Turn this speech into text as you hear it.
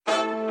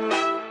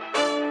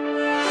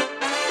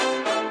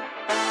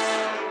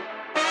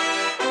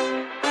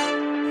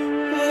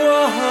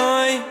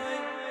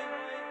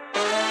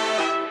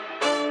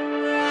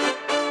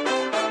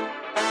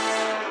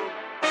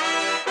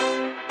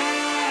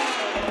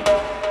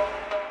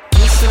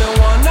This is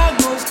the one that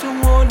goes to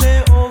all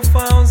the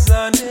orphans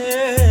and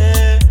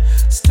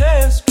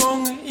stay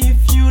strong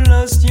if you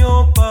lost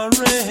your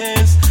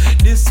parents.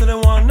 This is the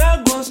one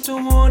that goes to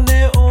all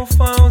the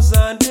orphans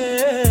and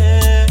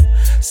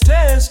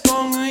stay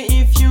strong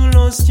if you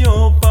lost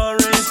your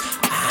parents.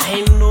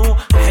 I know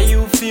how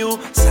you feel.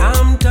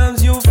 Some